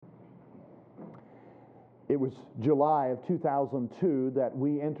It was July of 2002 that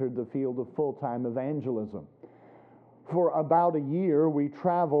we entered the field of full-time evangelism. For about a year, we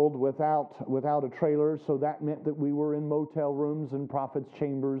traveled without a trailer, so that meant that we were in motel rooms and prophets'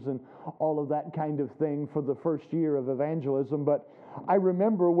 chambers and all of that kind of thing for the first year of evangelism. But I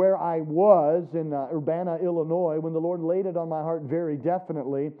remember where I was in Urbana, Illinois, when the Lord laid it on my heart very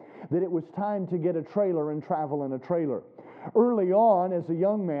definitely that it was time to get a trailer and travel in a trailer. Early on, as a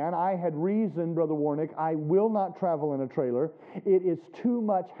young man, I had reasoned, Brother Warnick, I will not travel in a trailer. It is too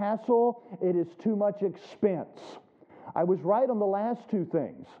much hassle. It is too much expense. I was right on the last two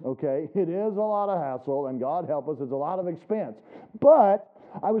things, okay? It is a lot of hassle, and God help us, it's a lot of expense. But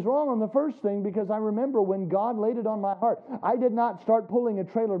I was wrong on the first thing, because I remember when God laid it on my heart, I did not start pulling a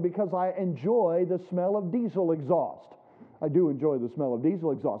trailer because I enjoy the smell of diesel exhaust. I do enjoy the smell of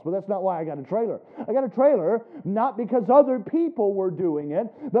diesel exhaust, but that's not why I got a trailer. I got a trailer not because other people were doing it,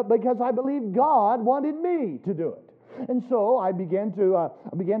 but because I believed God wanted me to do it. And so I began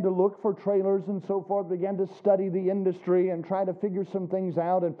to look for trailers and so forth, began to study the industry and try to figure some things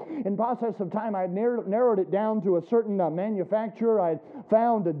out. And in process of time, I had narrowed it down to a certain manufacturer. I had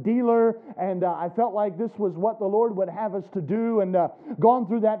found a dealer, and I felt like this was what the Lord would have us to do, and gone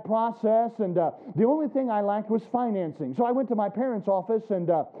through that process. And the only thing I lacked was financing. So I went to my parents' office, and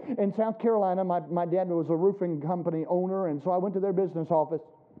in South Carolina, my dad was a roofing company owner, and so I went to their business office.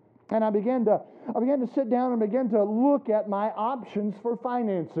 And I began to sit down and began to look at my options for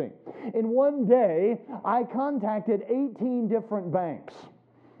financing. In one day, I contacted 18 different banks.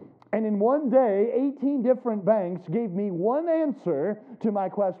 And in one day, 18 different banks gave me one answer to my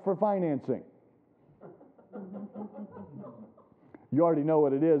quest for financing. You already know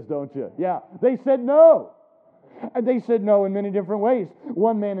what it is, don't you? Yeah, they said no. And they said no in many different ways.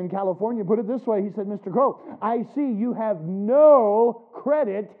 One man in California put it this way. He said, Mr. Crow, I see you have no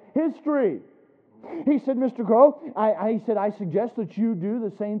credit history. He said, Mr. Crow, I suggest that you do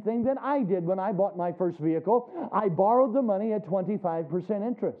the same thing that I did when I bought my first vehicle. I borrowed the money at 25%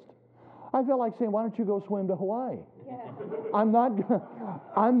 interest. I felt like saying, why don't you go swim to Hawaii? Yeah. I'm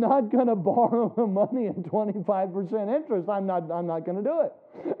not going to borrow the money at 25% interest. I'm not going to do it.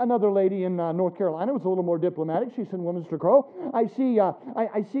 Another lady in North Carolina was a little more diplomatic. She said, well, Mr. Crow, I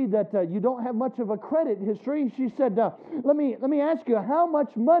see that you don't have much of a credit history. She said, let me ask you, how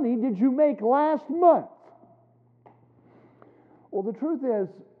much money did you make last month? Well, the truth is,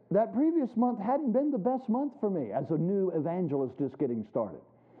 that previous month hadn't been the best month for me as a new evangelist just getting started.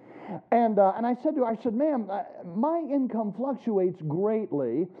 And I said to her, ma'am, my income fluctuates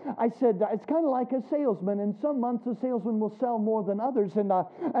greatly. I said, it's kind of like a salesman. In some months, a salesman will sell more than others. And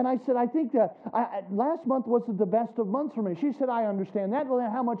I said, I think that last month wasn't the best of months for me. She said, I understand that. Well,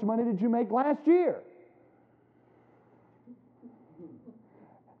 then how much money did you make last year?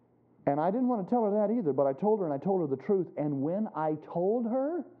 And I didn't want to tell her that either, but I told her the truth. And when I told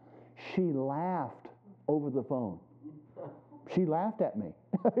her, she laughed over the phone. She laughed at me.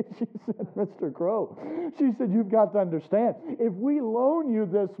 She said, Mr. Crow, she said, you've got to understand, if we loan you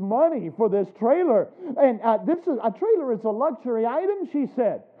this money for this trailer, and a trailer is a luxury item, she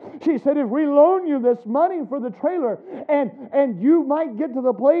said. She said, if we loan you this money for the trailer, and you might get to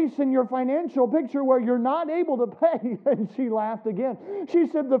the place in your financial picture where you're not able to pay, and she laughed again. She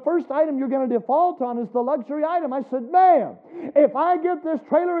said, the first item you're going to default on is the luxury item. I said, ma'am, if I get this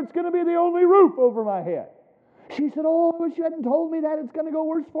trailer, it's going to be the only roof over my head. She said, oh, I wish you hadn't told me that. It's going to go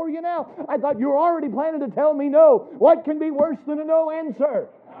worse for you now. I thought you were already planning to tell me no. What can be worse than a no answer?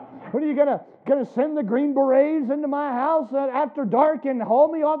 What are you going to send the Green Berets into my house after dark and haul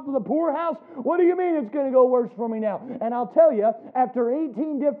me off to the poorhouse? What do you mean it's going to go worse for me now? And I'll tell you, after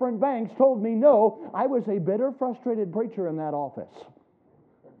 18 different banks told me no, I was a bitter, frustrated preacher in that office.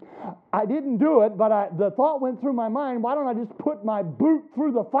 I didn't do it, but the thought went through my mind, why don't I just put my boot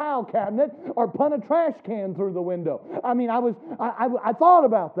through the file cabinet or punt a trash can through the window? I mean, I thought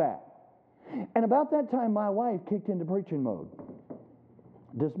about that. And about that time, my wife kicked into preaching mode.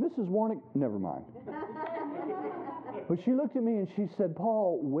 Does Mrs. Warnick? Never mind. But she looked at me and she said,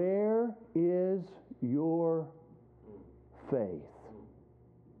 Paul, where is your faith?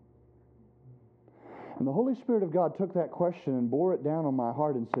 And the Holy Spirit of God took that question and bore it down on my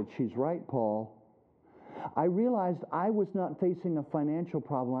heart and said, she's right, Paul. I realized I was not facing a financial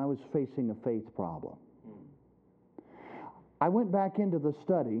problem. I was facing a faith problem. I went back into the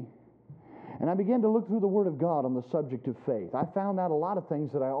study and I began to look through the Word of God on the subject of faith. I found out a lot of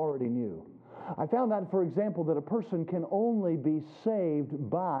things that I already knew. I found out, for example, that a person can only be saved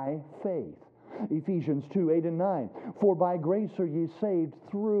by faith. Ephesians 2:8 and 9. For by grace are ye saved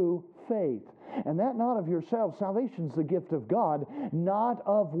through faith. And that not of yourselves. Salvation's the gift of God, not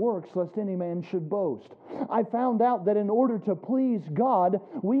of works, lest any man should boast. I found out that in order to please God,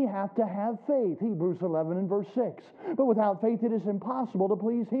 we have to have faith. Hebrews 11 and verse 6. But without faith it is impossible to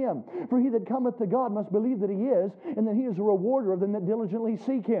please Him. For he that cometh to God must believe that He is, and that He is a rewarder of them that diligently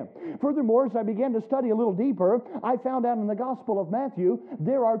seek Him. Furthermore, as I began to study a little deeper, I found out in the Gospel of Matthew,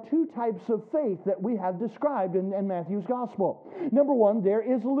 there are two types of faith that we have described in Matthew's Gospel. Number one, there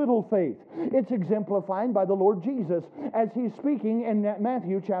is little faith. It's exemplified by the Lord Jesus as He's speaking in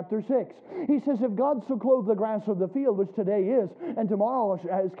Matthew chapter 6. He says, if God so clothe the grass of the field, which today is, and tomorrow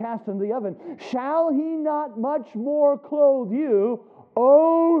is cast into the oven, shall He not much more clothe you,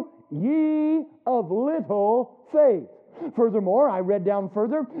 O ye of little faith? Furthermore, I read down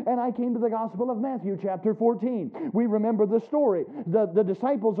further, and I came to the Gospel of Matthew, chapter 14. We remember the story. The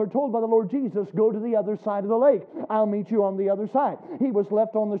disciples are told by the Lord Jesus, go to the other side of the lake. I'll meet you on the other side. He was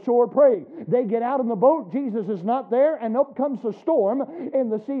left on the shore praying. They get out in the boat. Jesus is not there, and up comes a storm in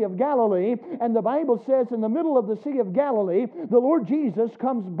the Sea of Galilee. And the Bible says in the middle of the Sea of Galilee, the Lord Jesus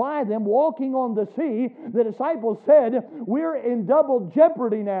comes by them walking on the sea. The disciples said, we're in double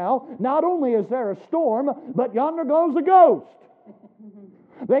jeopardy now. Not only is there a storm, but yonder goes a ghost.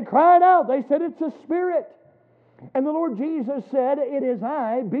 They cried out. They said, it's a spirit. And the Lord Jesus said, it is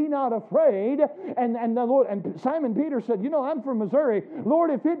I, be not afraid. And Simon Peter said, I'm from Missouri.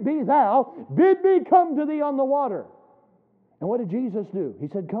 Lord, if it be thou, bid me come to thee on the water. And what did Jesus do? He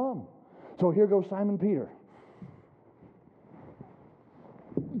said, come. So here goes Simon Peter.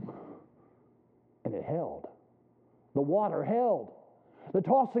 And it held. The water held. The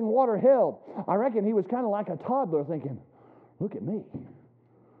tossing water held. I reckon he was kind of like a toddler thinking, look at me.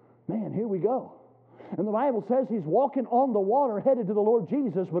 Man, here we go. And the Bible says he's walking on the water headed to the Lord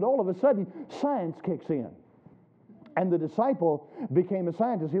Jesus, but all of a sudden science kicks in. And the disciple became a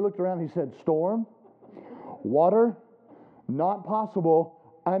scientist. He looked around and he said, storm, water, not possible.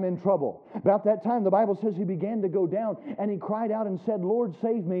 I'm in trouble. About that time, the Bible says he began to go down, and he cried out and said, Lord,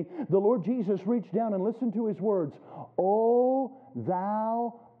 save me. The Lord Jesus reached down and listened to his words. O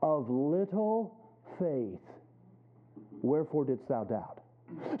thou of little faith, wherefore didst thou doubt?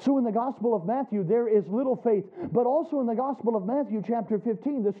 So in the Gospel of Matthew, there is little faith, but also in the Gospel of Matthew, chapter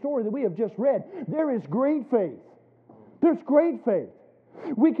 15, the story that we have just read, there is great faith. There's great faith.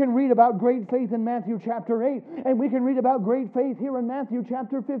 We can read about great faith in Matthew chapter 8, and we can read about great faith here in Matthew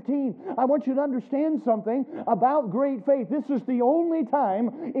chapter 15. I want you to understand something about great faith. This is the only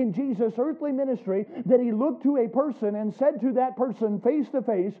time in Jesus' earthly ministry that he looked to a person and said to that person face to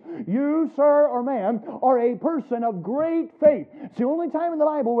face, you, sir or ma'am, are a person of great faith. It's the only time in the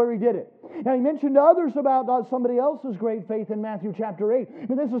Bible where he did it. Now, he mentioned to others about somebody else's great faith in Matthew chapter 8,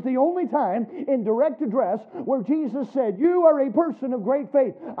 but this is the only time in direct address where Jesus said, you are a person of great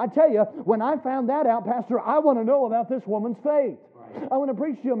faith. I tell you, when I found that out, Pastor, I want to know about this woman's faith. Right. I want to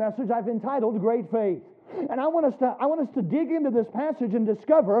preach to you a message I've entitled Great Faith. And I want us to dig into this passage and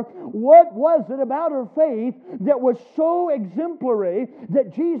discover what was it about her faith that was so exemplary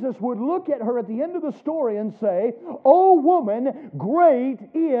that Jesus would look at her at the end of the story and say, O woman, great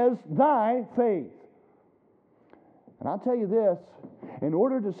is thy faith. And I'll tell you this, in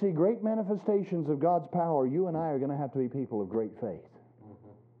order to see great manifestations of God's power, you and I are going to have to be people of great faith.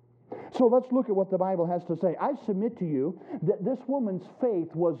 So let's look at what the Bible has to say. I submit to you that this woman's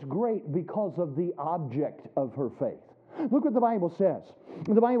faith was great because of the object of her faith. Look what the Bible says.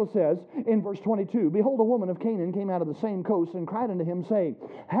 The Bible says in verse 22, behold, a woman of Canaan came out of the same coast and cried unto him, saying,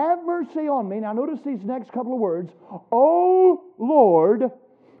 have mercy on me. Now notice these next couple of words. O Lord,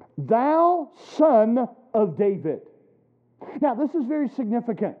 thou Son of David. Now, this is very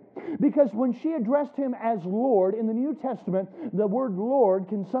significant because when she addressed him as Lord, in the New Testament, the word Lord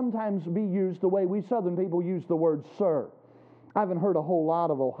can sometimes be used the way we Southern people use the word sir. I haven't heard a whole lot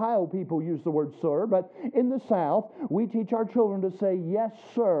of Ohio people use the word sir, but in the South, we teach our children to say yes,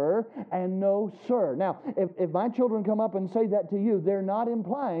 sir, and no, sir. Now, if my children come up and say that to you, they're not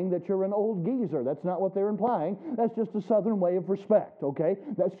implying that you're an old geezer. That's not what they're implying. That's just a Southern way of respect, okay?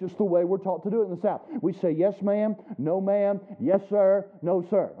 That's just the way we're taught to do it in the South. We say yes, ma'am, no, ma'am, yes, sir, no,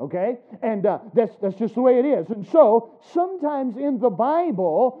 sir, okay? And that's just the way it is. And so, sometimes in the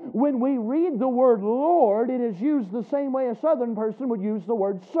Bible, when we read the word Lord, it is used the same way a Southern person would use the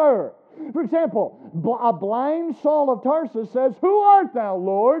word sir. For example, a blind Saul of Tarsus says, who art thou,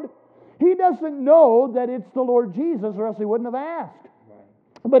 Lord? He doesn't know that it's the Lord Jesus, or else he wouldn't have asked. Right.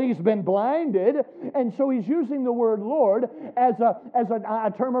 But he's been blinded, and so he's using the word Lord as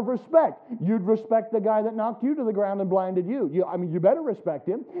a term of respect. You'd respect the guy that knocked you to the ground and blinded you. You better respect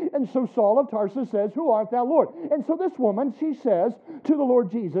him. And so Saul of Tarsus says, "Who art thou, Lord?" And so this woman, she says to the Lord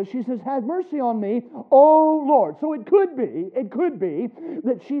Jesus, she says, "Have mercy on me, O Lord." So it could be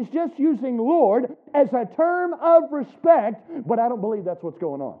that she's just using Lord as a term of respect, but I don't believe that's what's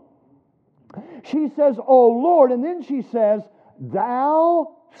going on. She says, "O Lord," and then she says,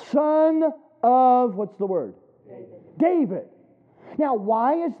 "Thou son of," what's the word? David. Now,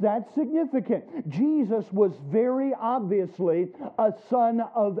 why is that significant? Jesus was very obviously a son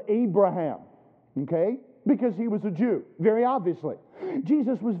of Abraham, okay? Because he was a Jew, very obviously.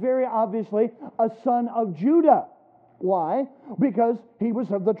 Jesus was very obviously a son of Judah. Why? Because he was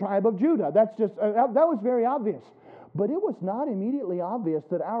of the tribe of Judah. That's just, that was very obvious. But it was not immediately obvious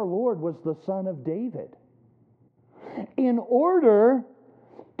that our Lord was the son of David. In order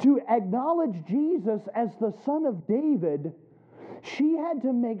to acknowledge Jesus as the son of David, she had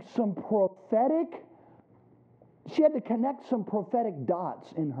to make she had to connect some prophetic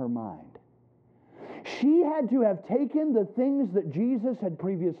dots in her mind. She had to have taken the things that Jesus had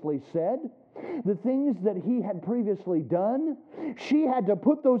previously said, the things that he had previously done. She had to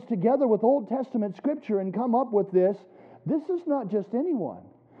put those together with Old Testament scripture and come up with this. This is not just anyone.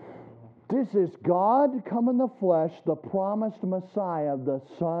 This is God come in the flesh, the promised Messiah, the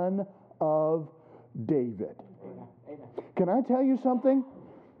son of David. Amen. Can I tell you something?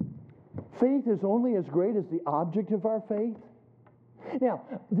 Faith is only as great as the object of our faith. Now,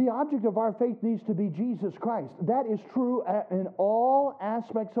 the object of our faith needs to be Jesus Christ. That is true in all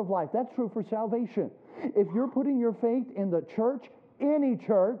aspects of life. That's true for salvation. If you're putting your faith in the church, any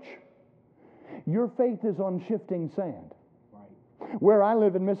church, your faith is on shifting sand. Where I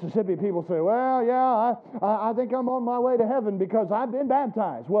live in Mississippi, people say, "Well, yeah, I think I'm on my way to heaven because I've been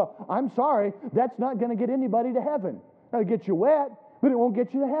baptized." Well, I'm sorry, that's not going to get anybody to heaven. It'll get you wet, but it won't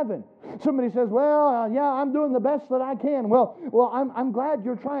get you to heaven. Somebody says, "Well, yeah, I'm doing the best that I can." Well, I'm glad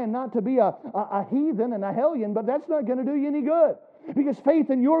you're trying not to be a heathen and a hellion, but that's not going to do you any good. Because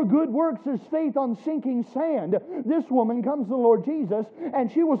faith in your good works is faith on sinking sand. This woman comes to the Lord Jesus,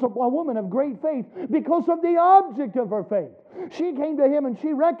 and she was a woman of great faith because of the object of her faith. She came to him and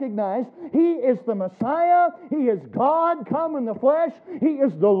she recognized he is the Messiah, he is God come in the flesh, he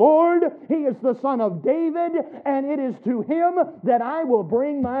is the Lord, he is the son of David, and it is to him that I will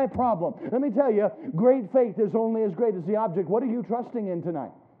bring my problem. Let me tell you, great faith is only as great as the object. What are you trusting in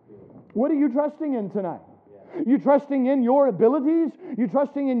tonight? What are you trusting in tonight? You trusting in your abilities? You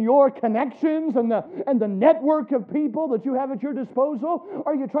trusting in your connections and the network of people that you have at your disposal?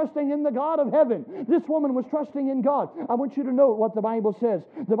 Or are you trusting in the God of heaven? This woman was trusting in God. I want you to note what the Bible says.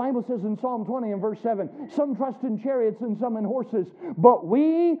 The Bible says in Psalm 20 and verse 7, "Some trust in chariots and some in horses, but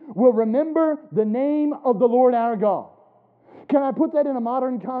we will remember the name of the Lord our God." Can I put that in a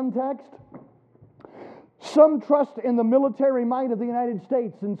modern context? Some trust in the military might of the United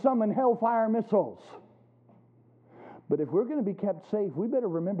States and some in Hellfire missiles. But if we're going to be kept safe, we better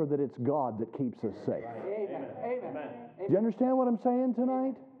remember that it's God that keeps us safe. Amen. Amen. Do you understand what I'm saying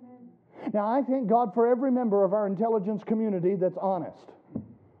tonight? Now, I thank God for every member of our intelligence community that's honest.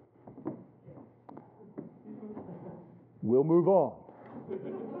 We'll move on.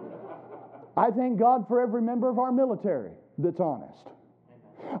 I thank God for every member of our military that's honest.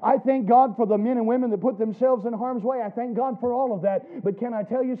 I thank God for the men and women that put themselves in harm's way. I thank God for all of that. But can I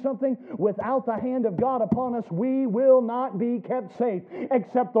tell you something? Without the hand of God upon us, we will not be kept safe.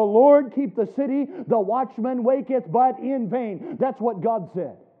 Except the Lord keep the city, the watchman waketh but in vain. That's what God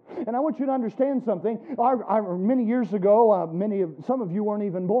said. And I want you to understand something. Many years ago, some of you weren't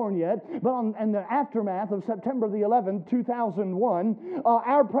even born yet, but in the aftermath of September the 11th, 2001,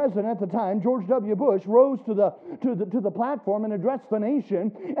 our president at the time, George W. Bush, rose to the platform and addressed the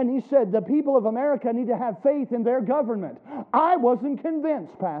nation, and he said, "The people of America need to have faith in their government." I wasn't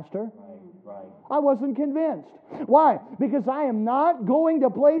convinced, Pastor. Right. I wasn't convinced. Why? Because I am not going to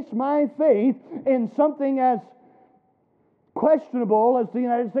place my faith in something as questionable as the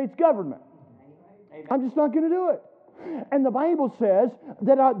United States government. I'm just not going to do it. And the Bible says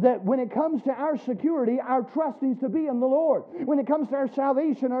that when it comes to our security, our trust needs to be in the Lord. When it comes to our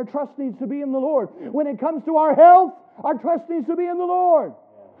salvation, our trust needs to be in the Lord. When it comes to our health, our trust needs to be in the Lord.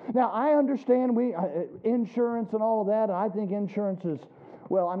 Now, I understand insurance and all of that, and I think insurance is,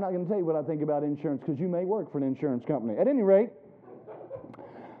 well, I'm not going to tell you what I think about insurance because you may work for an insurance company. At any rate,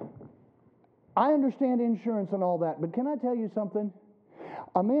 I understand insurance and all that, but can I tell you something?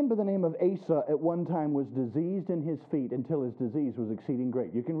 A man by the name of Asa at one time was diseased in his feet until his disease was exceeding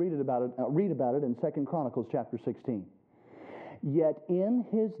great. You can read about it in 2 Chronicles chapter 16. Yet in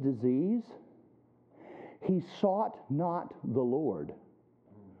his disease, he sought not the Lord,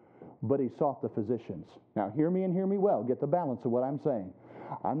 but he sought the physicians. Now, hear me and hear me well. Get the balance of what I'm saying.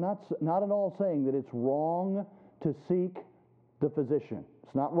 I'm not at all saying that it's wrong to seek the physician.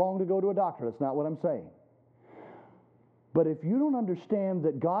 It's not wrong to go to a doctor. That's not what I'm saying. But if you don't understand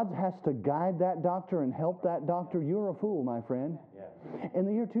that God has to guide that doctor and help that doctor, you're a fool, my friend. Yeah. In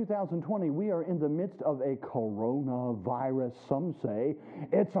the year 2020, we are in the midst of a coronavirus. Some say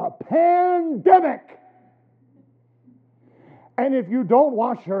it's a pandemic. And if you don't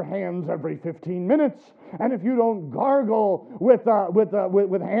wash your hands every 15 minutes, and if you don't gargle with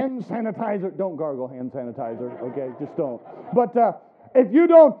hand sanitizer, don't gargle hand sanitizer, okay? Just don't. But if you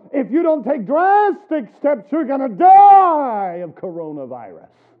don't take drastic steps, you're going to die of coronavirus.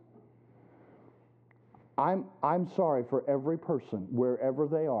 I'm sorry for every person, wherever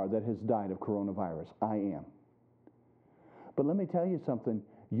they are, that has died of coronavirus. I am. But let me tell you something.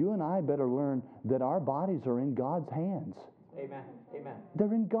 You and I better learn that our bodies are in God's hands. Amen. Amen.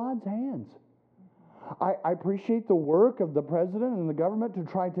 They're in God's hands. I appreciate the work of the president and the government to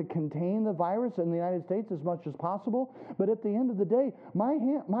try to contain the virus in the United States as much as possible. But at the end of the day, my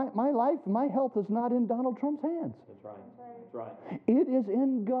life, my health is not in Donald Trump's hands. That's right. That's right. It is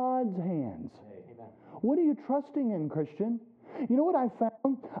in God's hands. Amen. What are you trusting in, Christian? You know what I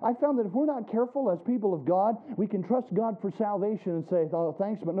found? I found that if we're not careful as people of God, we can trust God for salvation and say, oh,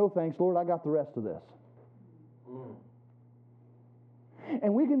 thanks, but no thanks, Lord, I got the rest of this.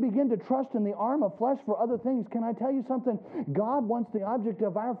 And we can begin to trust in the arm of flesh for other things. Can I tell you something? God wants the object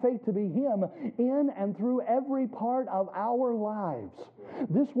of our faith to be Him in and through every part of our lives.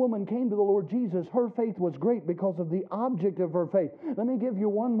 This woman came to the Lord Jesus. Her faith was great because of the object of her faith. Let me give you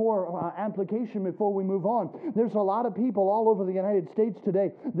one more application before we move on. There's a lot of people all over the United States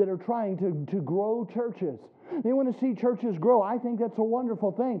today that are trying to grow churches. They want to see churches grow. I think that's a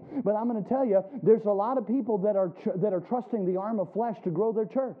wonderful thing. But I'm going to tell you, there's a lot of people that are trusting the arm of flesh to grow their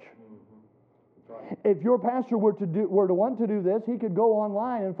church. Right. If your pastor were to want to do this, he could go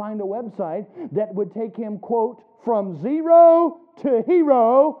online and find a website that would take him, quote, from zero to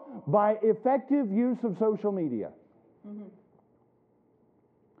hero by effective use of social media. Mm-hmm.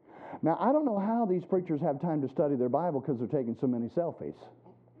 Now, I don't know how these preachers have time to study their Bible because they're taking so many selfies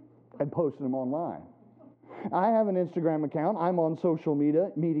and posting them online. I have an Instagram account. I'm on social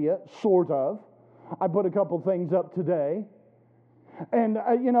media, sort of. I put a couple things up today. And,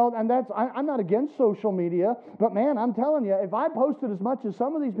 I'm not against social media, but man, I'm telling you, if I posted as much as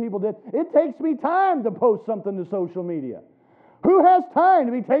some of these people did, it takes me time to post something to social media. Who has time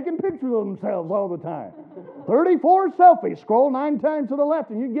to be taking pictures of themselves all the time? 34 selfies, scroll 9 times to the left,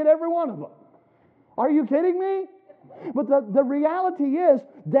 and you get every one of them. Are you kidding me? But the reality is,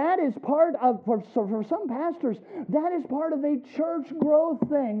 that is part of, for some pastors, that is part of a church growth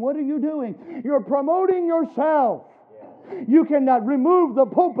thing. What are you doing? You're promoting yourself. You can remove the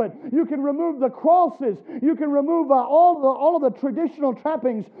pulpit. You can remove the crosses. You can remove all of the traditional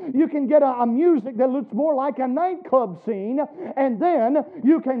trappings. You can get a music that looks more like a nightclub scene, and then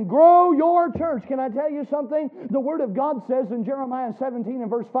you can grow your church. Can I tell you something? The Word of God says in Jeremiah 17 and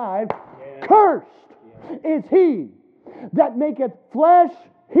verse 5, cursed is he that maketh flesh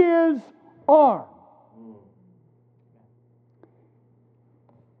his arm,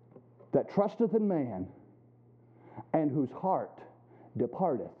 that trusteth in man, and whose heart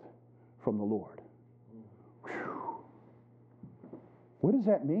departeth from the Lord. Whew. What does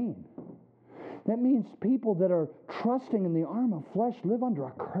that mean? That means people that are trusting in the arm of flesh live under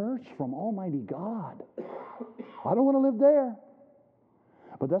a curse from Almighty God. I don't want to live there.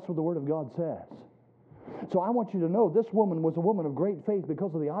 But that's what the Word of God says. So I want you to know this woman was a woman of great faith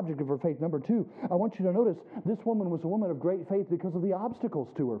because of the object of her faith. Number 2, I want you to notice this woman was a woman of great faith because of the obstacles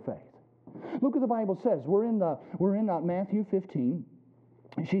to her faith. Look what the Bible says. We're in Matthew 15.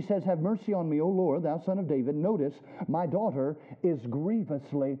 She says, have mercy on me, O Lord, thou son of David. Notice, my daughter is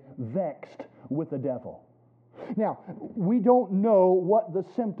grievously vexed with the devil. Now, we don't know what the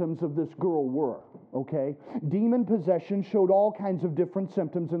symptoms of this girl were, okay? Demon possession showed all kinds of different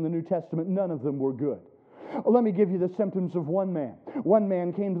symptoms in the New Testament. None of them were good. Let me give you the symptoms of one man. One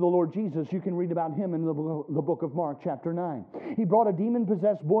man came to the Lord Jesus. You can read about him in the book of Mark, chapter 9. He brought a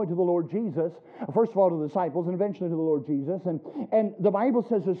demon-possessed boy to the Lord Jesus, first of all to the disciples, and eventually to the Lord Jesus. And the Bible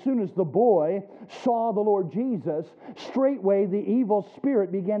says as soon as the boy saw the Lord Jesus, straightway the evil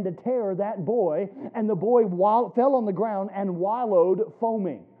spirit began to tear that boy, and the boy fell on the ground and wallowed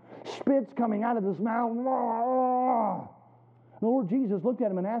foaming. Spit's coming out of his mouth. The Lord Jesus looked at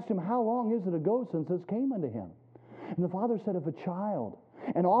him and asked him, how long is it ago since this came unto him? And the father said, if a child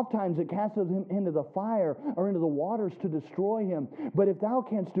And oftentimes it casteth him into the fire or into the waters to destroy him. But if thou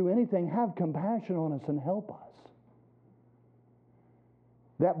canst do anything, have compassion on us and help us.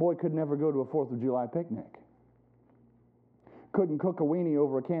 That boy could never go to a 4th of July picnic. Couldn't cook a weenie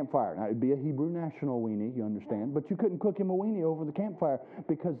over a campfire. Now, it'd be a Hebrew national weenie, you understand, but you couldn't cook him a weenie over the campfire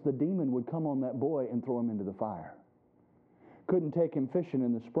because the demon would come on that boy and throw him into the fire. Couldn't take him fishing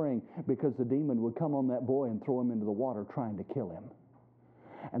in the spring because the demon would come on that boy and throw him into the water trying to kill him.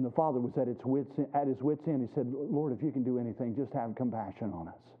 And the father was at his wits end. He said, Lord, if you can do anything, just have compassion on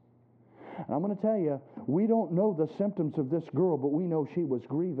us. And I'm going to tell you, we don't know the symptoms of this girl, but we know she was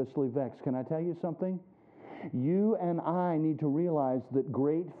grievously vexed. Can I tell you something? You and I need to realize that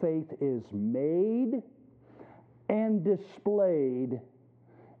great faith is made and displayed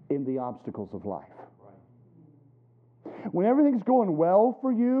in the obstacles of life. When everything's going well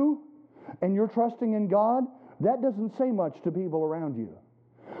for you and you're trusting in God, that doesn't say much to people around you.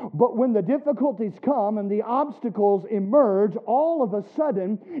 But when the difficulties come and the obstacles emerge, all of a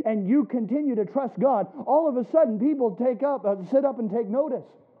sudden, and you continue to trust God, all of a sudden people sit up and take notice.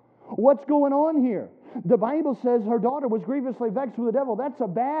 What's going on here? The Bible says her daughter was grievously vexed with the devil. That's a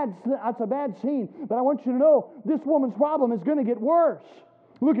bad scene. But I want you to know, this woman's problem is going to get worse.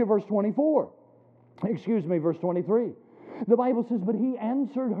 Look at verse 24. Verse 23. The Bible says, but he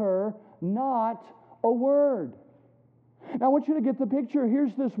answered her not a word. Now I want you to get the picture.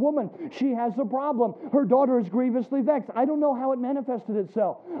 Here's this woman. She has a problem. Her daughter is grievously vexed. I don't know how it manifested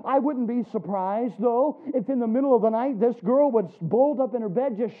itself. I wouldn't be surprised, though, if in the middle of the night this girl would bolt up in her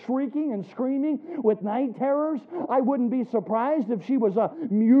bed just shrieking and screaming with night terrors. I wouldn't be surprised if she was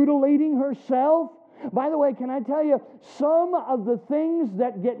mutilating herself. By the way, can I tell you, some of the things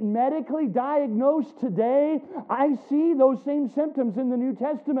that get medically diagnosed today, I see those same symptoms in the New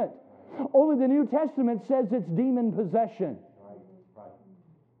Testament. Only the New Testament says it's demon possession.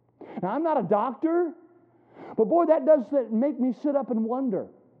 Now, I'm not a doctor, but boy, that does make me sit up and wonder.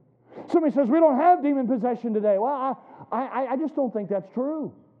 Somebody says, we don't have demon possession today. Well, I just don't think that's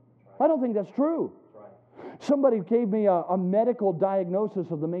true. I don't think that's true. Somebody gave me a medical diagnosis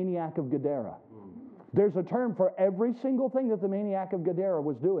of the maniac of Gadara. There's a term for every single thing that the maniac of Gadara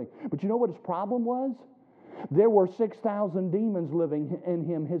was doing. But you know what his problem was? There were 6,000 demons living in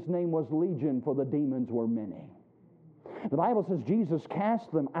him. His name was Legion, for the demons were many. The Bible says Jesus cast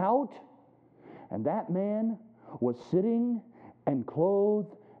them out, and that man was sitting and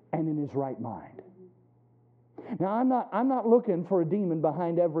clothed and in his right mind. Now, I'm not looking for a demon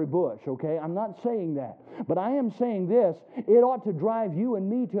behind every bush, okay? I'm not saying that. But I am saying this, it ought to drive you and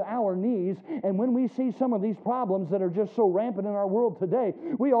me to our knees, and when we see some of these problems that are just so rampant in our world today,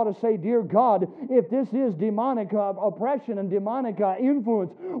 we ought to say, dear God, if this is demonic oppression and demonic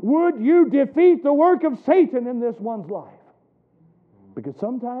influence, would you defeat the work of Satan in this one's life? Because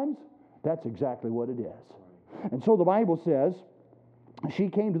sometimes that's exactly what it is. And so the Bible says, she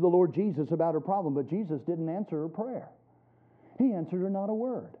came to the Lord Jesus about her problem, but Jesus didn't answer her prayer. He answered her not a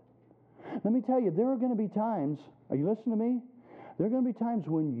word. Let me tell you, there are going to be times, are you listening to me? There are going to be times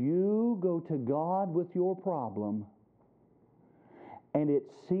when you go to God with your problem, and it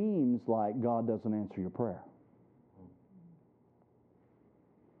seems like God doesn't answer your prayer.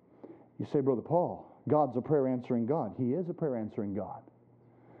 You say, Brother Paul, God's a prayer answering God. He is a prayer answering God.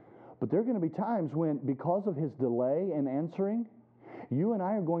 But there are going to be times when, because of His delay in answering, you and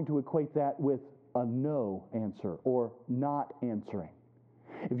I are going to equate that with a no answer or not answering.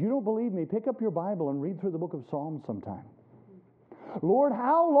 If you don't believe me, pick up your Bible and read through the book of Psalms sometime. Lord,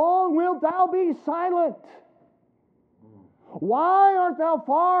 how long wilt thou be silent? Why art thou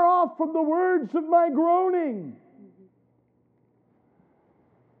far off from the words of my groaning?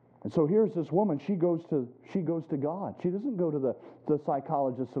 And so here's this woman. She goes to God. She doesn't go to the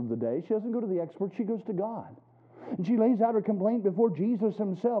psychologists of the day. She doesn't go to the experts. She goes to God. And she lays out her complaint before Jesus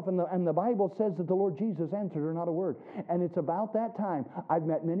himself, and the Bible says that the Lord Jesus answered her not a word. And it's about that time, I've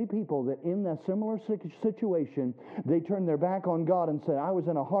met many people that in a similar situation, they turned their back on God and said, I was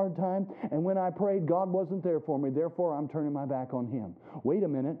in a hard time, and when I prayed, God wasn't there for me, therefore I'm turning my back on Him. Wait a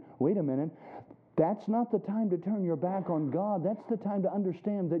minute. That's not the time to turn your back on God. That's the time to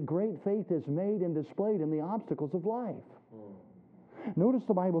understand that great faith is made and displayed in the obstacles of life. Notice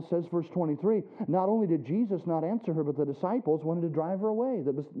the Bible says, verse 23, not only did Jesus not answer her, but the disciples wanted to drive her away.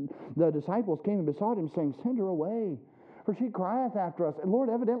 The disciples came and besought Him, saying, send her away, for she crieth after us. And Lord,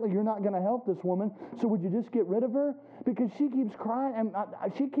 evidently you're not going to help this woman, so would you just get rid of her? Because she keeps crying, and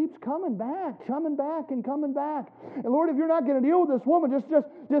she keeps coming back. And Lord, if you're not going to deal with this woman,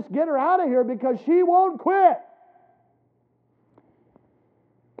 just get her out of here, because she won't quit.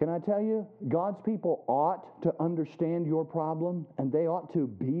 Can I tell you, God's people ought to understand your problem, and they ought to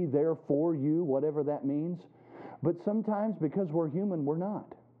be there for you, whatever that means. But sometimes, because we're human, we're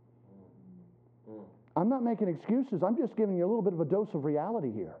not. I'm not making excuses. I'm just giving you a little bit of a dose of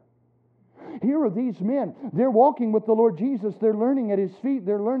reality here. Here are these men. They're walking with the Lord Jesus. They're learning at His feet.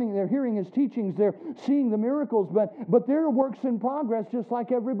 They're learning. They're hearing His teachings. They're seeing the miracles. But they're works in progress just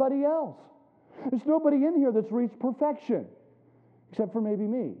like everybody else. There's nobody in here that's reached perfection. Except for maybe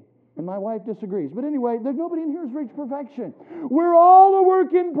me. And my wife disagrees. But anyway, there's nobody in here who's reached perfection. We're all a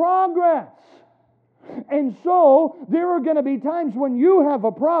work in progress. And so, there are going to be times when you have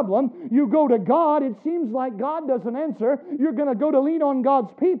a problem, you go to God, it seems like God doesn't answer, you're going to go to lean on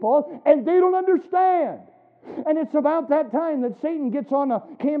God's people, and they don't understand. And it's about that time that Satan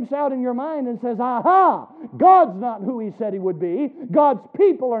camps out in your mind and says, aha, God's not who He said He would be. God's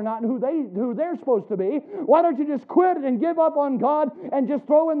people are not who they're supposed to be. Why don't you just quit and give up on God and just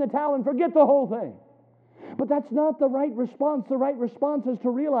throw in the towel and forget the whole thing? But that's not the right response. The right response is to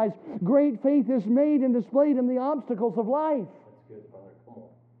realize great faith is made and displayed in the obstacles of life. That's good, Father. Come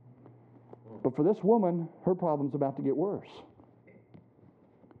on. But for this woman, her problem's about to get worse.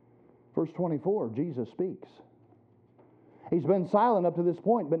 Verse 24, Jesus speaks. He's been silent up to this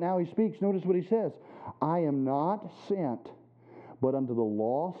point, but now He speaks. Notice what He says. I am not sent, but unto the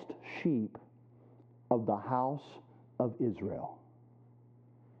lost sheep of the house of Israel.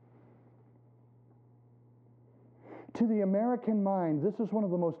 To the American mind, this is one of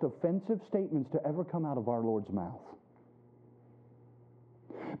the most offensive statements to ever come out of our Lord's mouth.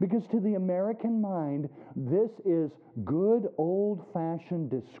 Because to the American mind, this is good old-fashioned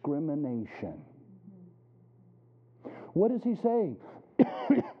discrimination. What is He saying?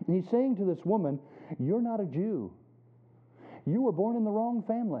 He's saying to this woman, you're not a Jew. You were born in the wrong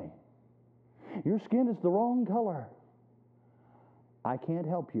family. Your skin is the wrong color. I can't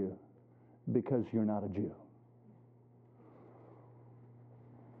help you because you're not a Jew.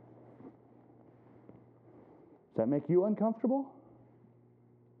 Does that make you uncomfortable?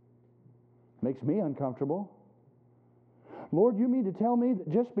 Makes me uncomfortable. Lord, you mean to tell me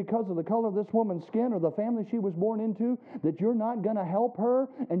that just because of the color of this woman's skin or the family she was born into, that you're not going to help her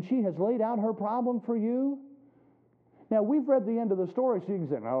and she has laid out her problem for you? Now, we've read the end of the story, so you can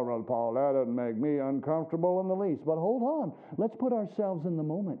say, no, Brother Paul, that doesn't make me uncomfortable in the least. But hold on. Let's put ourselves in the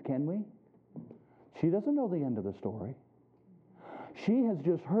moment, can we? She doesn't know the end of the story. She has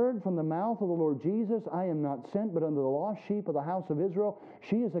just heard from the mouth of the Lord Jesus, I am not sent but unto the lost sheep of the house of Israel.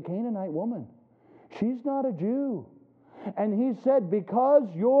 She is a Canaanite woman. She's not a Jew. And He said, because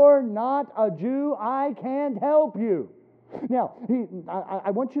you're not a Jew, I can't help you. Now,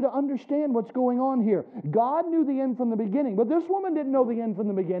 I want you to understand what's going on here. God knew the end from the beginning, but this woman didn't know the end from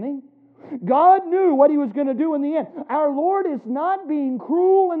the beginning. God knew what He was going to do in the end. Our Lord is not being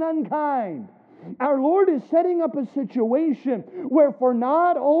cruel and unkind. Our Lord is setting up a situation where for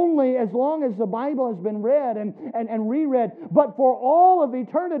not only as long as the Bible has been read and reread, but for all of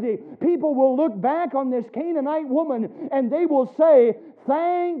eternity, people will look back on this Canaanite woman and they will say,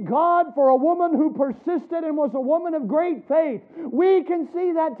 thank God for a woman who persisted and was a woman of great faith. We can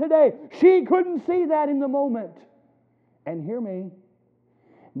see that today. She couldn't see that in the moment. And hear me,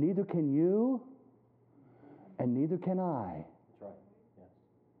 neither can you and neither can I.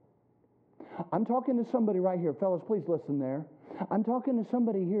 I'm talking to somebody right here. Fellas, please listen there. I'm talking to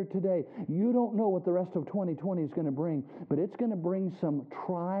somebody here today. You don't know what the rest of 2020 is going to bring, but it's going to bring some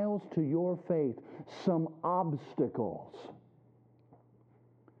trials to your faith, some obstacles.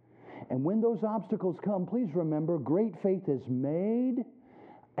 And when those obstacles come, please remember, great faith is made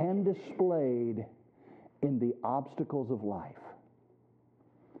and displayed in the obstacles of life.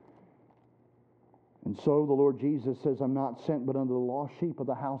 And so the Lord Jesus says, I'm not sent but unto the lost sheep of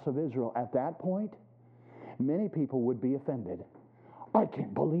the house of Israel. At that point, many people would be offended. I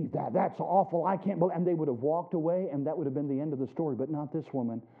can't believe that. That's awful. I can't believe. And they would have walked away, and that would have been the end of the story. But not this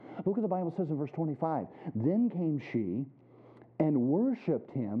woman. Look what the Bible says in verse 25. Then came she and worshipped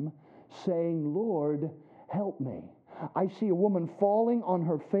Him, saying, Lord, help me. I see a woman falling on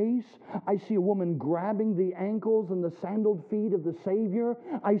her face. I see a woman grabbing the ankles and the sandaled feet of the Savior.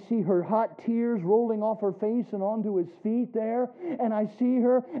 I see her hot tears rolling off her face and onto His feet there. And I see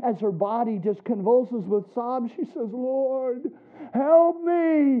her as her body just convulses with sobs. She says, Lord, help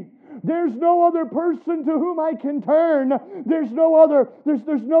me. There's no other person to whom I can turn. There's no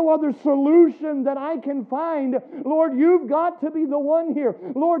other solution that I can find. Lord, you've got to be the one here.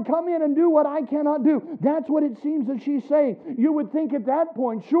 Lord, come in and do what I cannot do. That's what it seems that she's saying. You would think at that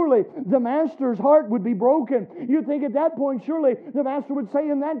point, surely the master's heart would be broken. You'd think at that point, surely the master would say,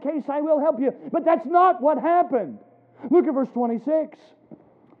 in that case, I will help you. But that's not what happened. Look at verse 26.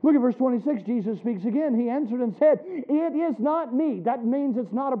 Look at verse 26. Jesus speaks again. He answered and said, it is not meet. That means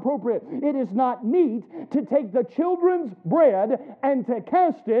it's not appropriate. It is not meet to take the children's bread and to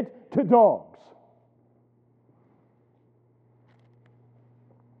cast it to dogs.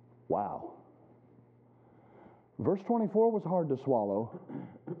 Wow. Verse 24 was hard to swallow.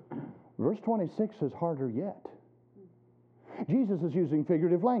 Verse 26 is harder yet. Jesus is using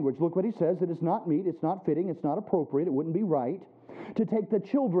figurative language. Look what he says. It is not meet, it's not fitting, it's not appropriate, it wouldn't be right to take the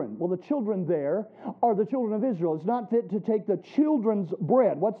children. Well, the children there are the children of Israel. It's not fit to take the children's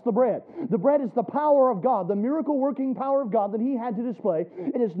bread. What's the bread? The bread is the power of God, the miracle-working power of God that he had to display.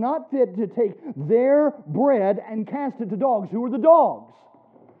 It is not fit to take their bread and cast it to dogs. Who are the dogs?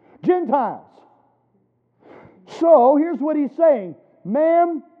 Gentiles. So, here's what he's saying.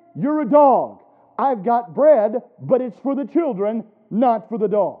 Ma'am, you're a dog. I've got bread, but it's for the children, not for the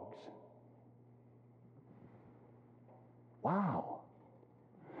dogs. Wow.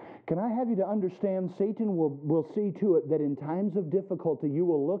 Can I have you to understand, Satan will see to it that in times of difficulty you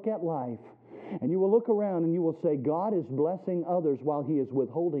will look at life and you will look around and you will say, God is blessing others while he is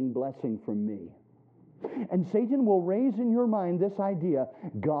withholding blessing from me. And Satan will raise in your mind this idea,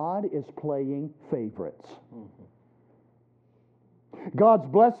 God is playing favorites. God's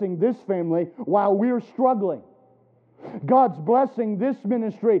blessing this family while we're struggling. God's blessing this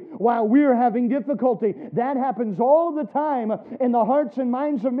ministry while we're having difficulty. That happens all the time in the hearts and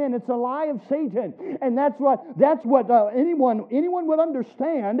minds of men. It's a lie of Satan. And that's what anyone would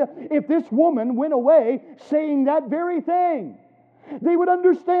understand if this woman went away saying that very thing. They would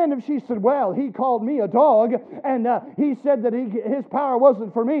understand if she said, well, he called me a dog, and he said that his power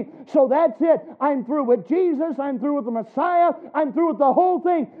wasn't for me, so that's it. I'm through with Jesus. I'm through with the Messiah. I'm through with the whole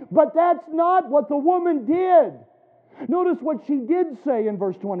thing. But that's not what the woman did. Notice what she did say in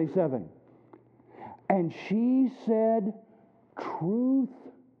verse 27. And she said, truth,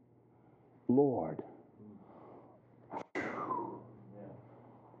 Lord.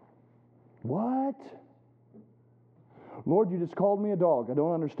 What? Lord, you just called me a dog. I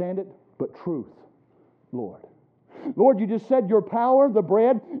don't understand it, but truth, Lord. Lord, you just said your power, the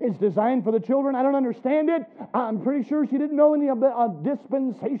bread, is designed for the children. I don't understand it. I'm pretty sure she didn't know any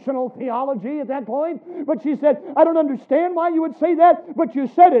dispensational theology at that point. But she said, I don't understand why you would say that, but you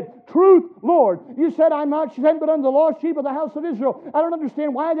said it. Truth, Lord. You said, I'm not sent but unto the lost sheep of the house of Israel. I don't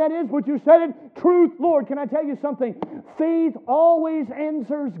understand why that is, but you said it. Truth, Lord. Can I tell you something? Faith always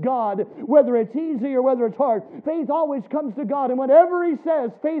answers God, whether it's easy or whether it's hard. Faith always comes to God, and whatever he says,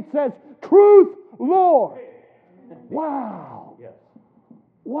 faith says, truth, Lord. Wow. Yes.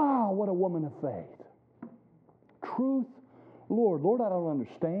 Wow, what a woman of faith. Truth, Lord. Lord, I don't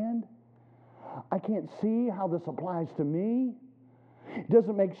understand. I can't see how this applies to me. It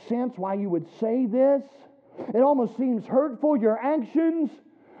doesn't make sense why you would say this. It almost seems hurtful, your actions.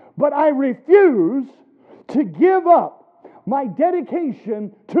 But I refuse to give up my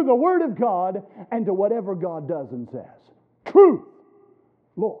dedication to the Word of God and to whatever God does and says. Truth,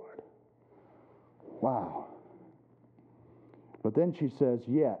 Lord. Wow. But then she says,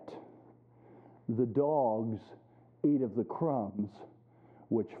 yet the dogs eat of the crumbs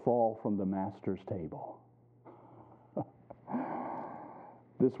which fall from the master's table.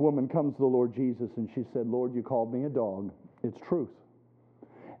 This woman comes to the Lord Jesus and she said, Lord, you called me a dog. It's truth.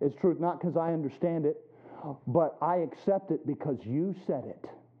 It's truth, not because I understand it, but I accept it because you said it.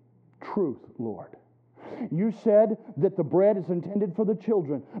 Truth, Lord. You said that the bread is intended for the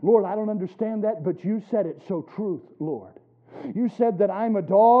children. Lord, I don't understand that, but you said it, so truth, Lord. You said that I'm a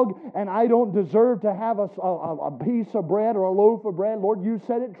dog and I don't deserve to have a piece of bread or a loaf of bread. Lord, you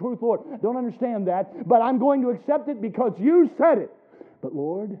said it. Truth, Lord. Don't understand that, but I'm going to accept it because you said it. But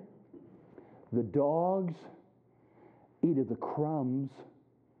Lord, the dogs eat of the crumbs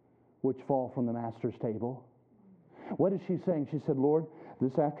which fall from the master's table. What is she saying? She said, Lord,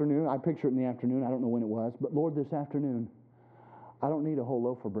 this afternoon, I picture it in the afternoon, I don't know when it was, but Lord, this afternoon, I don't need a whole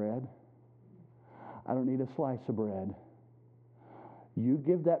loaf of bread. I don't need a slice of bread. You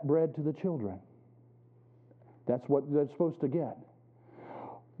give that bread to the children. That's what they're supposed to get.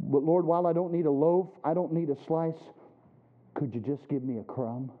 But Lord, while I don't need a loaf, I don't need a slice, could you just give me a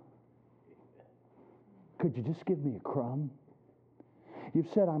crumb? Could you just give me a crumb? You've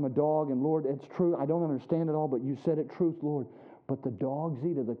said I'm a dog, and Lord, it's true. I don't understand it all, but you said it, truth, Lord. But the dogs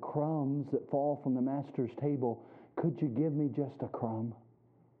eat of the crumbs that fall from the master's table. Could you give me just a crumb?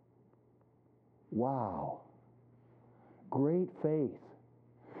 Wow. Great faith.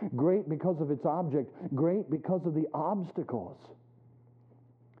 Great because of its object. Great because of the obstacles.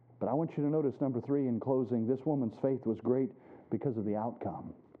 But I want you to notice number 3 in closing. This woman's faith was great because of the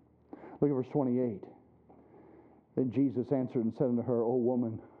outcome. Look at verse 28. Then Jesus answered and said unto her, O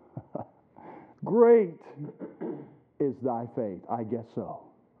woman, great is thy faith. I guess so.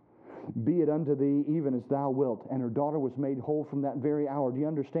 Be it unto thee even as thou wilt. And her daughter was made whole from that very hour. Do you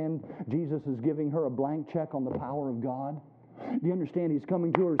understand? Jesus is giving her a blank check on the power of God. Do you understand? He's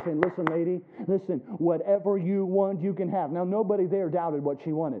coming to her saying, listen, lady, listen, whatever you want, you can have. Now, nobody there doubted what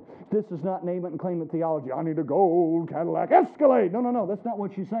she wanted. This is not name it and claim it theology. I need a gold Cadillac Escalade. No, that's not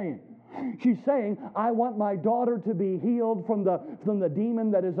what she's saying. She's saying, I want my daughter to be healed from the demon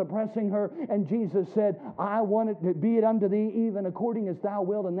that is oppressing her. And Jesus said, I want it to be it unto thee even according as thou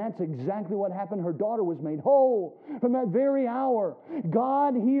wilt. And that's exactly what happened. Her daughter was made whole from that very hour.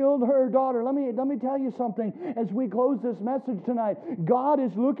 God healed her daughter. Let me tell you something as we close this message tonight. God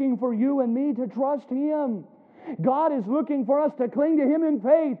is looking for you and me to trust Him. God is looking for us to cling to Him in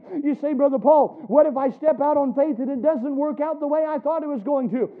faith. You say, Brother Paul, what if I step out on faith and it doesn't work out the way I thought it was going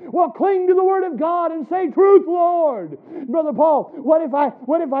to? Well, cling to the Word of God and say, truth, Lord. Brother Paul, what if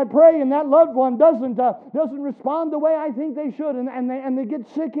I pray and that loved one doesn't respond the way I think they should and they get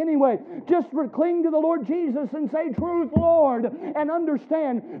sick anyway? Just cling to the Lord Jesus and say, truth, Lord, and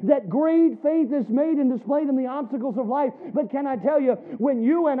understand that great faith is made and displayed in the obstacles of life. But can I tell you, when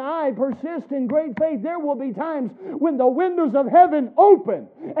you and I persist in great faith, there will be times when the windows of heaven open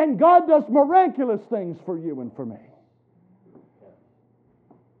and God does miraculous things for you and for me.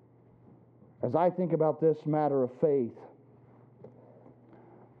 As I think about this matter of faith,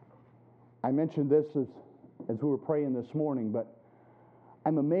 I mentioned this as we were praying this morning, but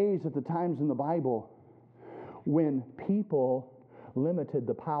I'm amazed at the times in the Bible when people limited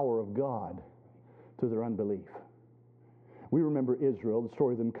the power of God through their unbelief. We remember Israel, the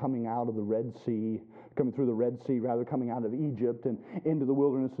story of them coming out of the Red Sea, coming through the Red Sea, rather, coming out of Egypt and into the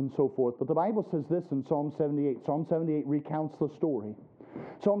wilderness and so forth. But the Bible says this in Psalm 78. Psalm 78 recounts the story.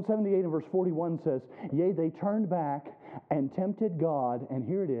 Psalm 78 and verse 41 says, Yea, they turned back and tempted God, and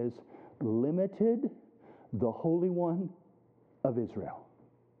here it is, limited the Holy One of Israel.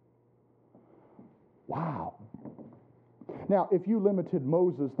 Wow. Now, if you limited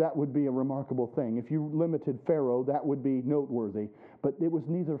Moses, that would be a remarkable thing. If you limited Pharaoh, that would be noteworthy. But it was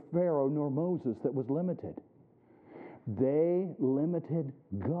neither Pharaoh nor Moses that was limited. They limited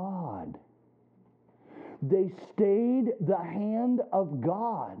God. They stayed the hand of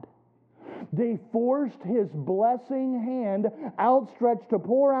God. They forced His blessing hand outstretched to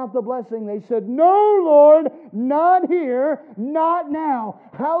pour out the blessing. They said, No, Lord, not here, not now.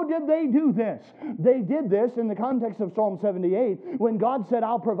 How did they do this? They did this in the context of Psalm 78. When God said,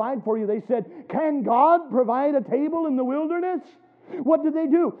 I'll provide for you, they said, Can God provide a table in the wilderness? What did they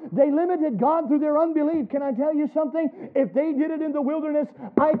do? They limited God through their unbelief. Can I tell you something? If they did it in the wilderness,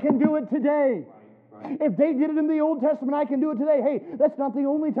 I can do it today. If they did it in the Old Testament, I can do it today. Hey, that's not the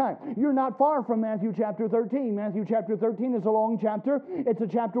only time. You're not far from Matthew chapter 13. Matthew chapter 13 is a long chapter. It's a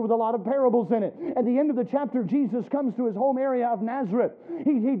chapter with a lot of parables in it. At the end of the chapter, Jesus comes to His home area of Nazareth.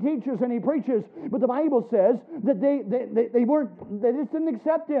 He teaches and He preaches, but the Bible says that they just didn't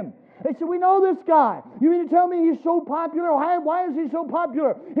accept Him. They said, we know this guy. You mean to tell me he's so popular? Why is he so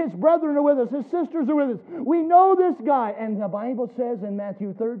popular? His brethren are with us. His sisters are with us. We know this guy. And the Bible says in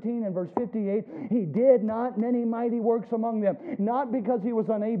Matthew 13 and verse 58, He did not many mighty works among them. Not because He was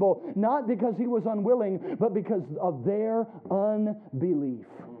unable, not because He was unwilling, but because of their unbelief.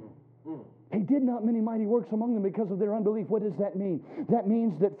 He did not many mighty works among them because of their unbelief. What does that mean? That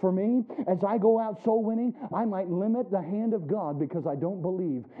means that for me, as I go out soul winning, I might limit the hand of God because I don't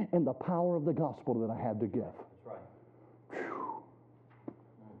believe in the power of the gospel that I have to give. That's right. Whew.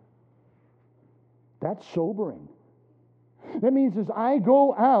 That's sobering. That means as I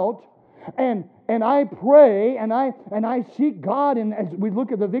go out and I pray and I seek God, and as we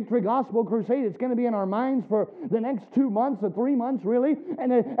look at the Victory Gospel Crusade, it's going to be in our minds for the next 2 months or 3 months, really.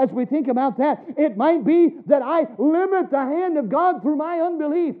 And as we think about that, it might be that I limit the hand of God through my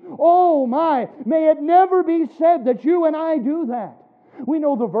unbelief. Oh my, may it never be said that you and I do that. We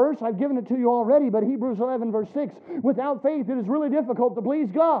know the verse, I've given it to you already, but Hebrews 11 verse 6, without faith it is really difficult to please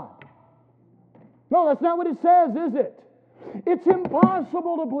God. No, that's not what it says, is it? It's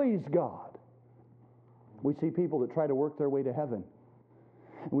impossible to please God. We see people that try to work their way to heaven.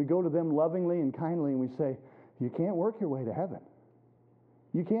 And we go to them lovingly and kindly and we say, you can't work your way to heaven.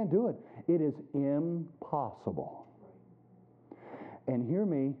 You can't do it. It is impossible. And hear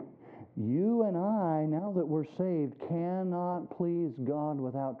me, you and I, now that we're saved, cannot please God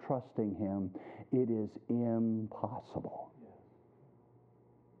without trusting Him. It is impossible.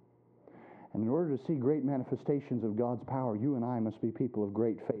 And in order to see great manifestations of God's power, you and I must be people of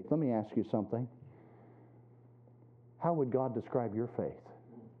great faith. Let me ask you something. How would God describe your faith?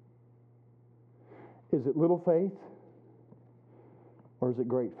 Is it little faith? Or is it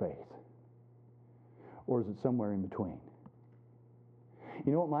great faith? Or is it somewhere in between?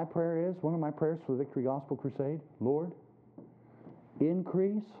 You know what my prayer is? One of my prayers for the Victory Gospel Crusade? Lord,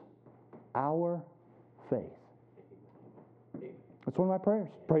 increase our faith. That's one of my prayers.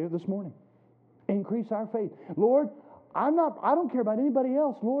 Prayed it this morning. Increase our faith. Lord, I don't care about anybody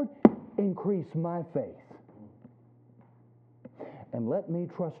else. Lord, increase my faith. And let me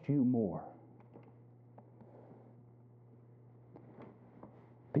trust you more.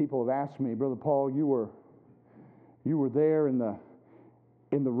 People have asked me, Brother Paul, you were there in the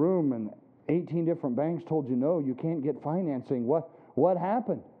room and 18 different banks told you no, you can't get financing. What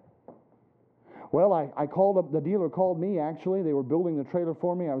happened? Well, I called up, the dealer called me actually. They were building the trailer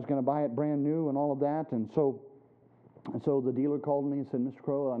for me. I was going to buy it brand new and all of that. And so the dealer called me and said, Mr.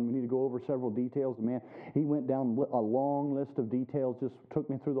 Crow, we need to go over several details. The man, he went down a long list of details, just took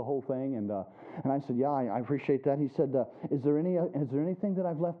me through the whole thing. And I said, yeah, I appreciate that. He said, is there anything that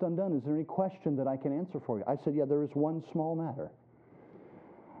I've left undone? Is there any question that I can answer for you? I said, yeah, there is one small matter.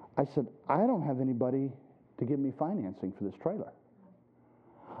 I said, I don't have anybody to give me financing for this trailer.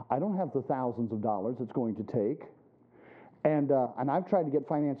 I don't have the thousands of dollars it's going to take. And I've tried to get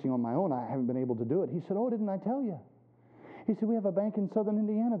financing on my own. I haven't been able to do it. He said, oh, didn't I tell you? He said, we have a bank in southern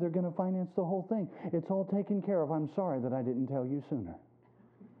Indiana. They're going to finance the whole thing. It's all taken care of. I'm sorry that I didn't tell you sooner.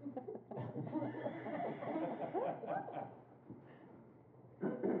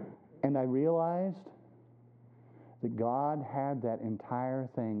 And I realized that God had that entire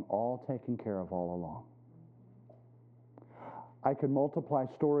thing all taken care of all along. I could multiply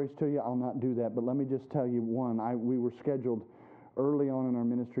stories to you. I'll not do that, but let me just tell you one. We were scheduled early on in our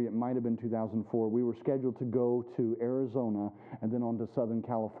ministry. It might have been 2004. We were scheduled to go to Arizona and then on to Southern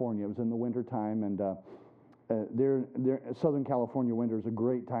California. It was in the wintertime, and Southern California winter is a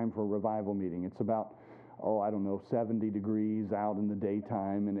great time for a revival meeting. It's about 70 degrees out in the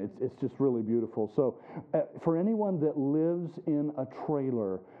daytime, and it's just really beautiful. So for anyone that lives in a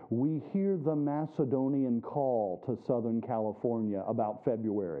trailer, we hear the Macedonian call to Southern California about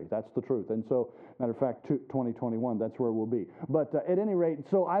February. That's the truth. And so, matter of fact, 2021, that's where we'll be. But at any rate,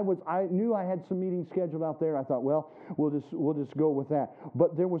 so I knew I had some meetings scheduled out there. I thought, well, we'll just go with that.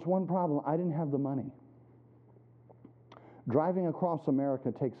 But there was one problem. I didn't have the money. Driving across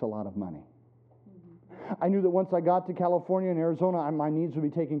America takes a lot of money. I knew that once I got to California and Arizona, my needs would be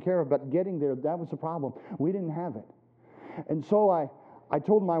taken care of, but getting there, that was the problem. We didn't have it. And so I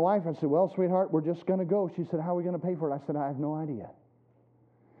told my wife, I said, well, sweetheart, we're just going to go. She said, how are we going to pay for it? I said, I have no idea.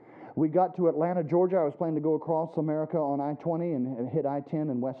 We got to Atlanta, Georgia. I was planning to go across America on I-20 and hit I-10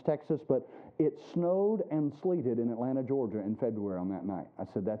 in West Texas, but it snowed and sleeted in Atlanta, Georgia in February on that night. I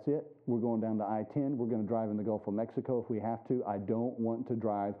said, that's it. We're going down to I-10. We're going to drive in the Gulf of Mexico if we have to. I don't want to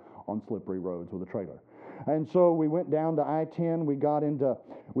drive on slippery roads with a trailer. And so we went down to I-10. We got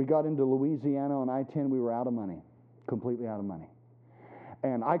into Louisiana on I-10. We were out of money, completely out of money.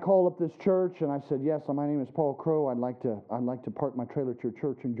 And I called up this church and I said, yes, my name is Paul Crow. I'd like to park my trailer at your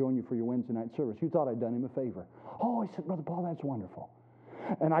church and join you for your Wednesday night service. You thought I'd done him a favor. Oh, I said, Brother Paul, that's wonderful.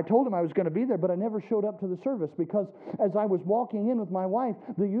 And I told him I was going to be there, but I never showed up to the service because as I was walking in with my wife,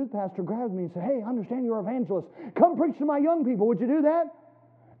 the youth pastor grabbed me and said, hey, I understand you're an evangelist. Come preach to my young people. Would you do that?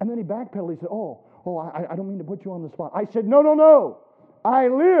 And then he backpedaled. He said, I don't mean to put you on the spot. I said, no. I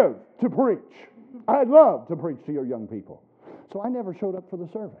live to preach. I'd love to preach to your young people. So I never showed up for the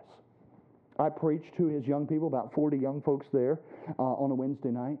service. I preached to his young people, about 40 young folks there on a Wednesday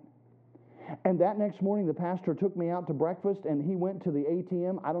night. And that next morning, the pastor took me out to breakfast, and he went to the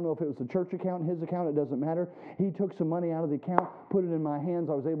ATM. I don't know if it was the church account, his account, it doesn't matter. He took some money out of the account, put it in my hands.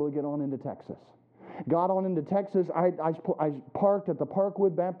 I was able to get on into Texas. Got on into Texas. I parked at the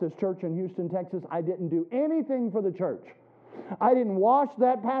Parkwood Baptist Church in Houston, Texas. I didn't do anything for the church. I didn't wash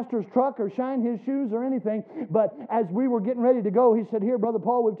that pastor's truck or shine his shoes or anything. But as we were getting ready to go, he said, here, Brother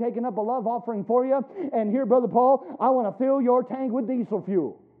Paul, we've taken up a love offering for you. And here, Brother Paul, I want to fill your tank with diesel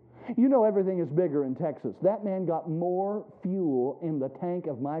fuel. You know everything is bigger in Texas. That man got more fuel in the tank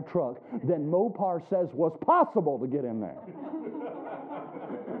of my truck than Mopar says was possible to get in there.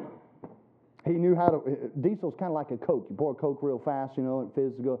 He knew how to, diesel's kind of like a Coke. You pour a Coke real fast, it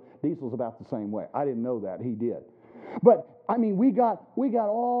fizzes to go. Diesel's about the same way. I didn't know that. He did. But, we got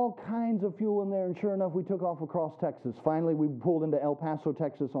all kinds of fuel in there, and sure enough, we took off across Texas. Finally, we pulled into El Paso,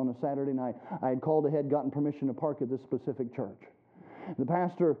 Texas on a Saturday night. I had called ahead, gotten permission to park at this specific church. The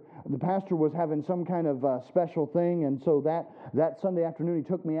pastor was having some kind of special thing, and so that Sunday afternoon he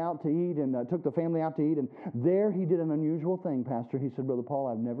took me out to eat and took the family out to eat, and there he did an unusual thing, Pastor. He said, Brother Paul,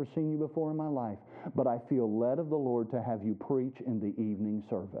 I've never seen you before in my life, but I feel led of the Lord to have you preach in the evening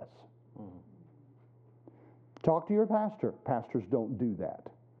service. Talk to your pastor. Pastors don't do that.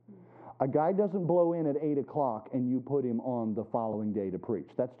 A guy doesn't blow in at 8 o'clock and you put him on the following day to preach.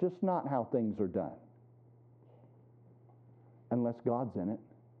 That's just not how things are done. Unless God's in it.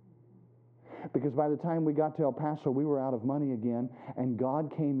 Because by the time we got to El Paso, we were out of money again, and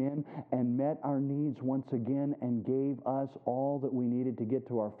God came in and met our needs once again and gave us all that we needed to get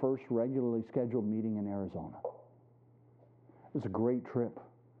to our first regularly scheduled meeting in Arizona. It was a great trip.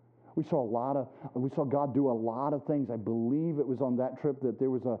 We saw God do a lot of things. I believe it was on that trip that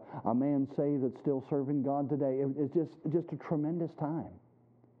there was a man saved that's still serving God today. It's just a tremendous time.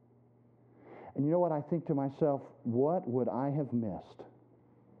 And you know what? I think to myself, what would I have missed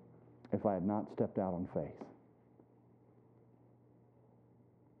if I had not stepped out on faith?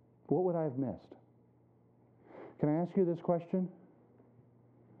 What would I have missed? Can I ask you this question?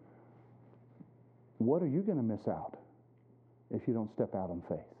 What are you going to miss out if you don't step out on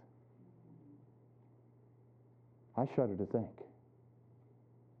faith? I shudder to think.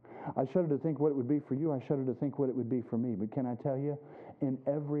 I shudder to think what it would be for you. I shudder to think what it would be for me. But can I tell you, in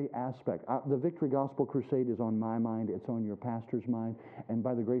every aspect, the Victory Gospel Crusade is on my mind. It's on your pastor's mind. And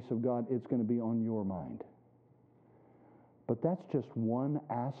by the grace of God, it's going to be on your mind. But that's just one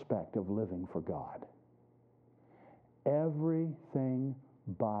aspect of living for God. Everything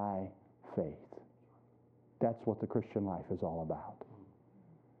by faith. That's what the Christian life is all about.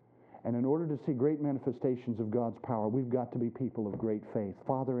 And in order to see great manifestations of God's power, we've got to be people of great faith.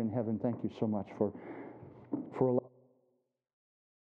 Father in heaven, thank you so much for allowing